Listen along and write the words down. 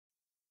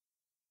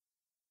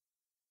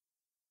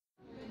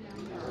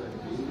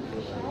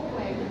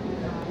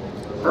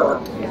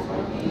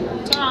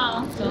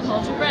Tall. So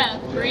hold your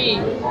breath.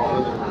 Breathe.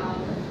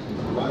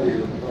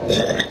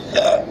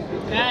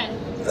 Okay.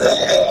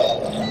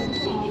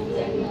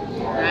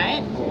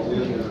 Right.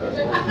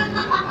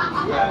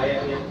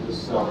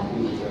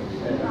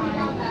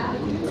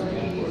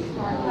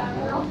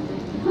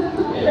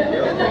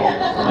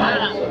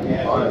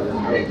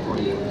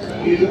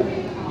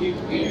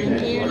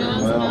 Into your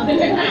nose, mouth, and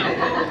your mouth.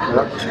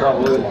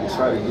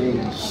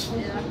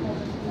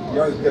 You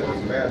always get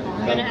this bad.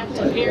 You're going to have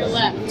to veer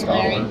left,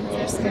 Larry.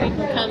 There's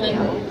people coming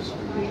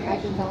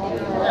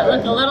that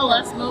look a little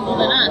less mobile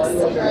than us.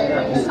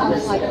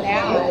 Something like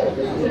that.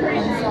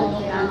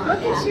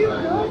 Look at you go.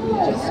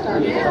 Just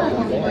started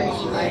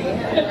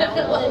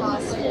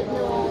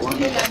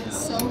That's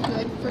so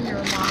good for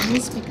your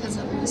lungs because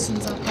it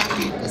loosens up that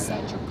mucus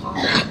that you're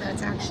coughing.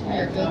 That's actually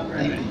a good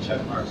thing.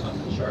 Check marks on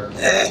the chart.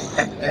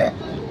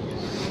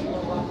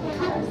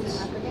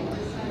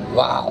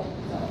 Wow.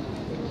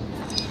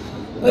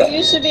 Well,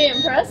 you should be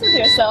impressed with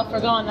yourself for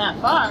going that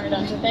far,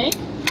 don't you think?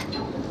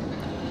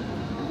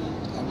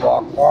 I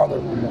walked farther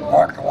from the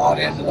parking lot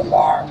into the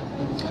bar.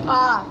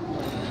 Ah,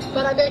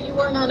 but I bet you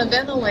weren't on a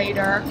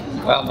ventilator.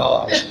 Well,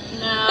 no.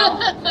 No.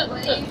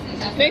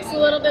 Makes a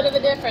little bit of a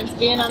difference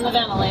being on the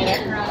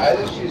ventilator. I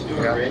think she's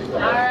doing great. All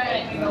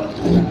right.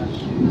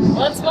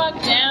 Let's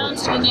walk down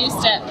to the new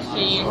step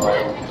feed.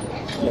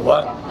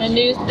 What?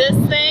 This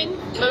thing,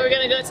 but we're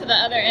going to go to the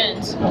other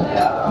end.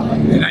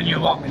 And then you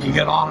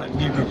get on it and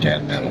give you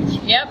 10 minutes.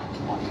 Yep.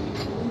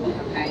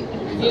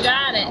 You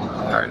got it.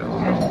 I don't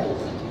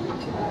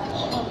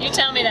know. You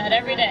tell me that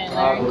every day,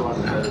 Larry.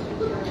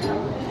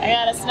 I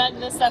got to snug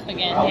this up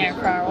again here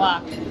for our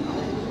walk.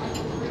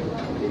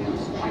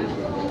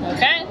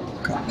 Okay?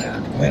 Come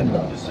down the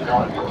window.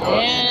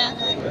 Yeah.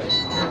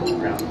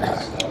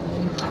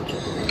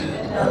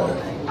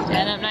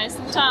 Stand up nice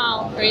and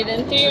tall. Breathe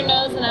in through your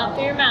nose and out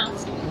through your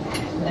mouth.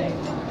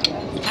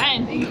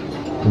 Fine.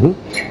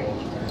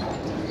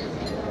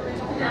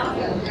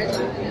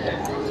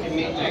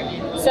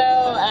 So,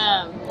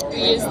 we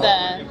use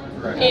the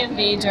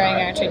PMV during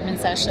our treatment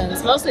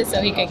sessions, mostly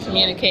so he could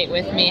communicate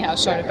with me how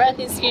short of breath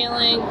he's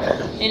feeling,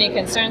 any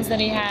concerns that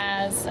he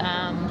has.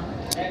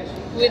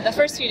 With the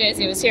first few days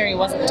he was here, he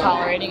wasn't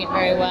tolerating it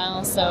very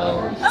well,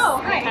 so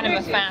kind of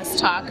a fast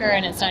talker,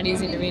 and it's not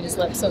easy to read his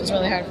lips, so it was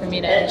really hard for me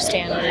to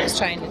understand what he was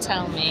trying to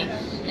tell me.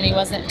 And he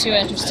wasn't too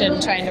interested in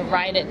trying to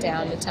write it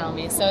down to tell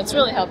me, so it's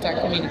really helped our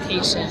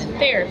communication and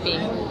therapy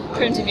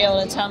for him to be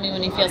able to tell me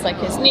when he feels like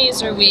his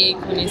knees are weak,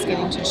 when he's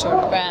getting too short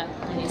of breath,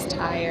 when he's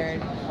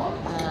tired,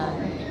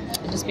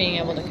 and just being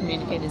able to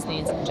communicate his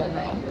needs in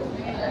general.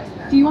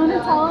 Do you want to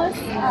tell us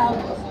how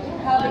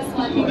the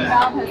speaking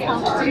valve has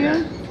helped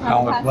you?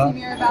 How the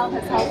Passy-Muir Valve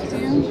has helped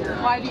you?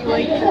 Why do you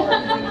like using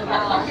the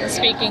valve? The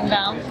speaking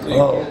valve.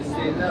 Oh,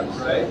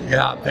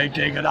 yeah, if they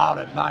take it out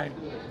at night,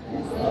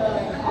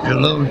 you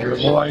lose your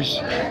voice.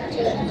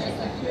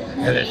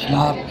 And it's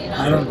not,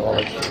 I don't know,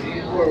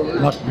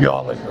 it must be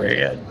all in your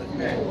head.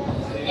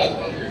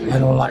 But I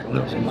don't like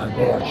losing my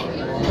voice.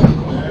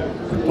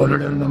 I put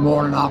it in the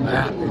morning, I'm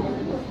happy.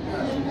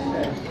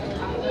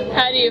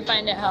 How do you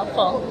find it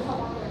helpful?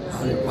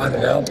 How do you find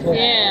it helpful?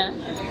 Yeah.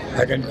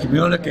 I can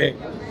communicate.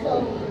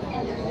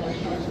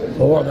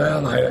 Before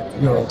then,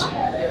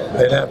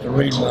 they'd have to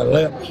read my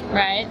lips.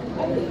 Right.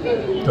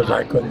 Because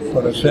I couldn't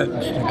put a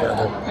sentence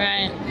together.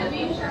 Right.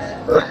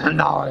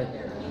 Now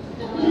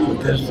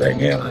with this thing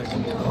in, I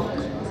can talk.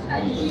 I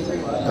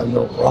have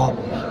no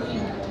problems.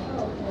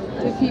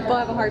 Do people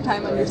have a hard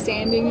time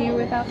understanding you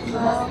without the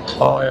valve?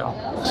 Oh yeah.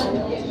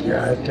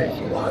 Yeah, it takes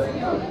a while.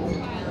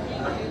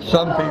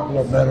 Some people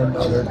are better than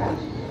others, but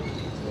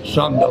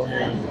some don't.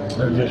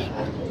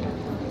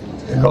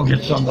 They go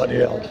get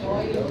somebody else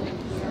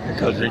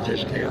because they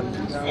just can't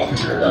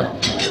figure it out.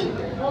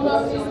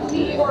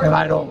 And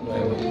I don't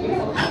blame them.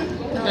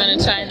 You want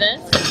to try this?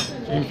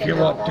 She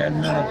wants 10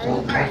 minutes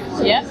on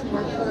this. Yep.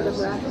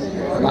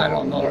 I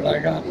don't know that I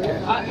got 10.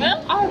 Well,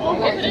 I'll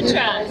give it a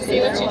try. See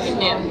what you can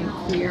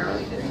do.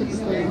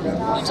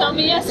 You told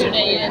me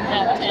yesterday you didn't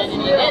have 10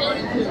 and you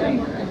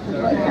didn't.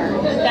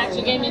 In fact,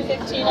 you gave me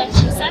 15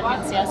 extra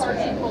seconds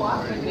yesterday.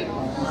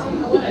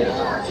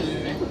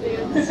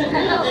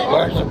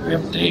 Where's the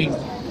 15?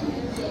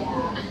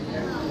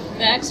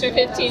 The extra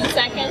 15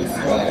 seconds?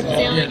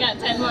 You only got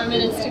 10 more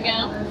minutes to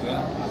go.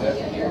 That's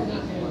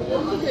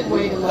a good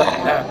way to look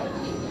at it.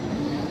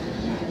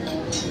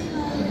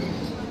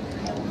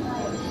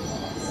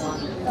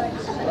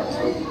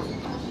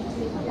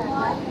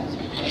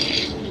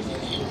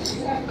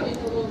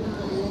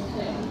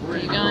 Are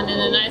you going at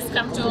a nice,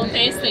 comfortable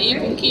pace that you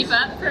can keep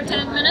up for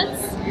 10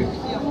 minutes?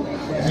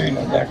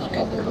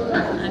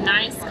 A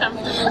nice,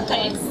 comfortable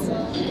pace.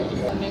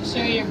 Make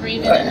sure you're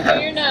breathing in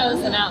through your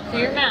nose and out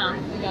through your mouth.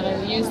 You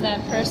gotta use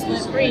that pursed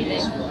lip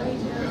breathing.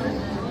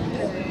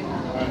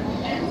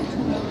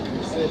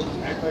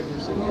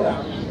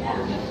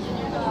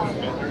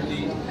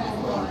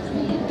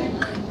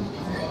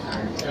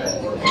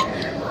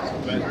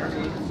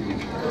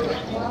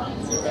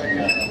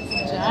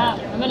 Good job.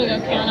 I'm gonna to go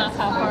count off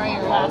how far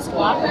your last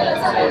walk was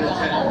while you're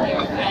going on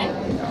there, okay?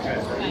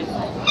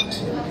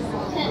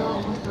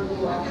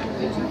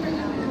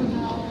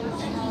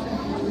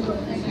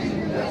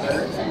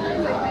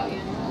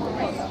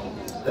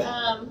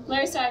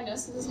 Larry's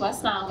diagnosis is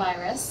West Nile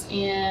Virus,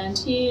 and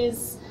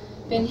he's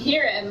been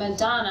here at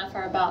Madonna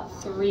for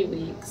about 3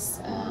 weeks.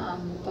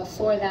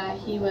 Before that,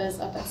 he was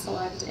up at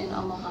Select in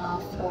Omaha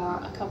for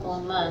a couple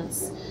of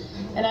months.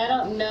 And I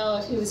don't know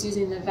if he was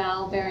using the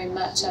valve very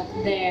much up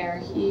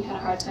there. He had a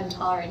hard time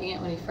tolerating it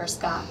when he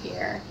first got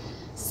here.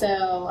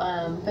 So,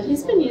 but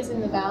he's been using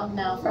the valve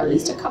now for at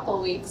least a couple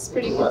of weeks,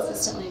 pretty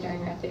consistently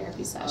during our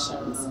therapy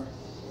sessions.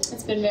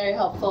 It's been very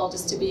helpful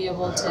just to be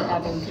able to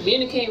have him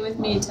communicate with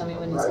me, tell me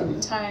when he's getting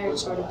tired,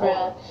 short of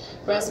breath.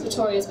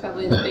 Respiratory is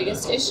probably the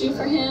biggest issue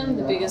for him,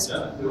 the biggest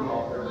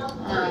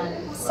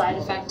side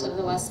effect of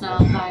the West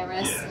Nile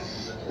virus.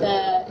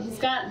 He's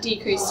got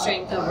decreased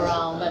strength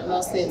overall, but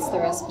mostly it's the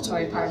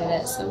respiratory part of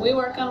it. So we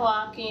work on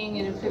walking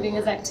and improving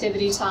his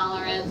activity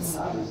tolerance.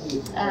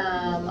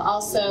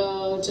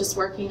 Also just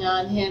working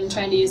on him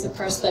trying to use a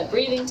pursed lip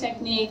breathing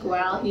technique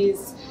while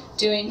he's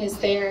doing his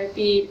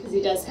therapy, because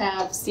he does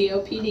have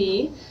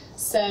COPD.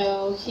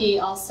 So he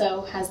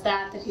also has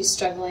that he's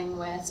struggling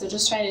with. So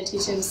just trying to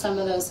teach him some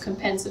of those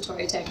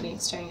compensatory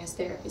techniques during his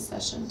therapy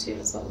session too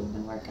is what we've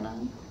been working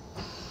on.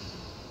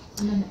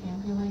 And then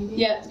ambulating?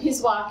 Yep,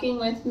 he's walking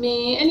with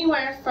me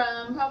anywhere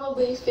from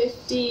probably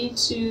 50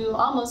 to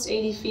almost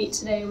 80 feet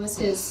today was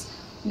his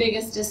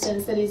biggest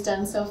distance that he's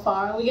done so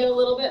far. We get a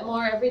little bit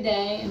more every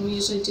day, and we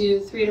usually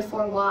do 3 to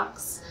 4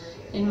 walks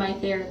in my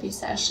therapy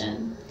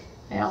session.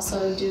 I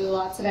also do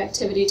lots of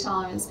activity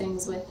tolerance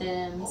things with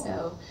him,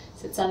 so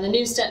sits on the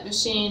new step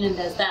machine and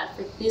does that.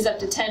 He's up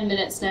to 10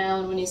 minutes now,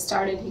 and when he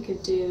started he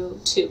could do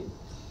 2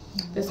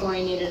 before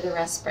he needed a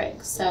rest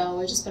break. So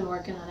we've just been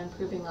working on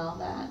improving all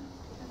that.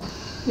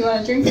 You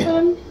want a drink with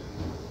him?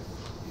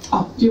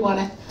 Oh, do you want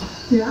to?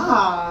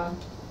 Yeah.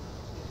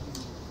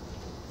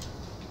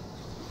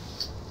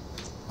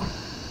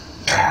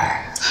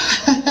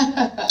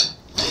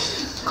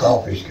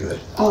 Coffee's good.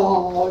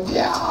 Oh,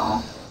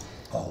 yeah.